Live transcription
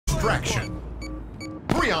extraction.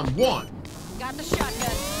 3-on-1. Got the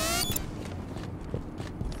shotgun.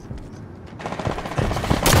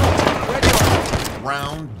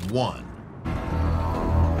 Round 1.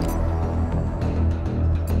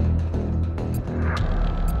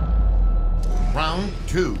 Round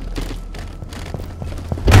 2.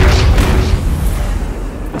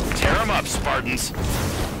 Tear them up, Spartans.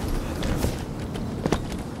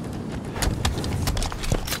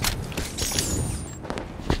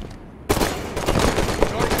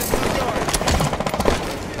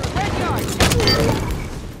 Red yard.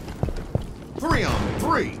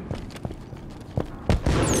 3-on-3.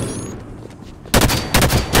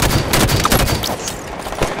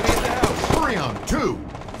 Enemy in the house. 3-on-2.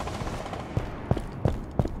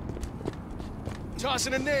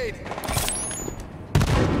 Tossing a nade.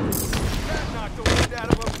 That knocked the wind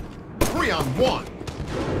out of him. 3-on-1.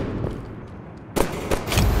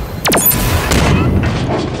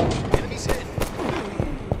 Enemy's hit.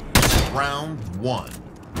 Round 1.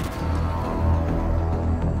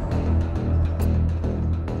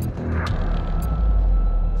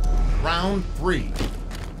 Round 3.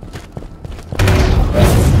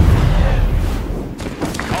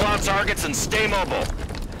 Call out targets and stay mobile.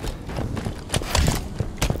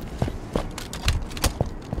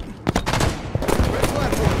 Red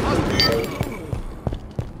platform.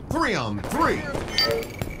 3-on-3.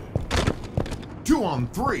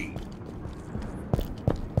 2-on-3.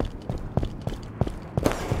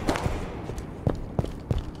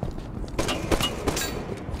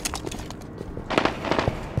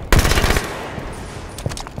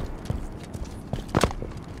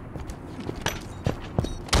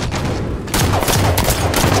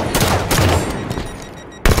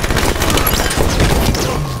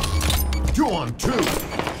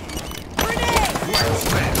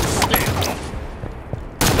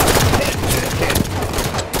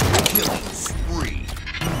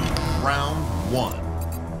 Round 1.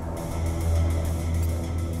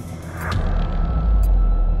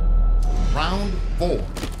 Round 4.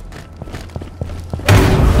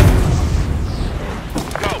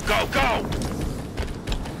 Go, go, go!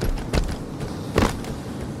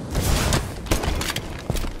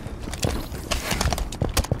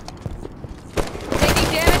 Taking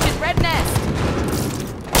damage is red nest.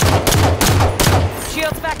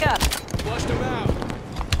 Shields back up. Flushed him out.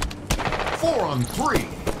 4-on-3.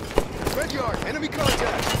 Red yard. Enemy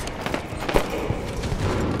contact.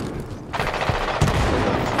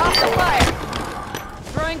 Off the fire.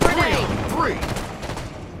 Throwing grenade. 3-on-3.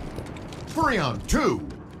 3-on-2.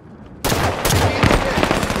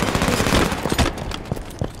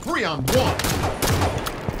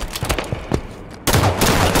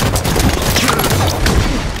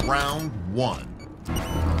 3-on-1. Round 1.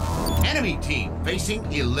 Enemy team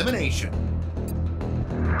facing elimination.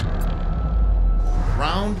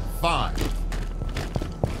 Round 5.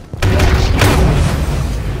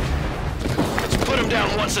 Let's put him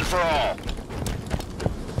down once and for all.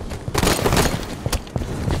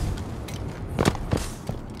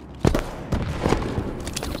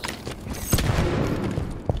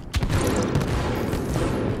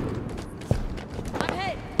 I'm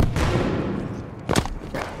hit.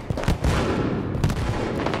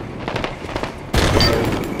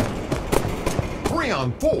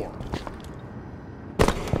 3-on-4.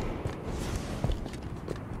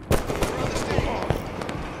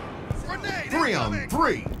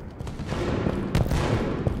 3-on-3.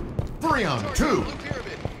 3-on-2.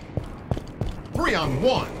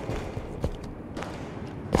 3-on-1.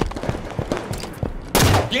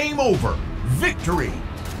 Game over. Victory.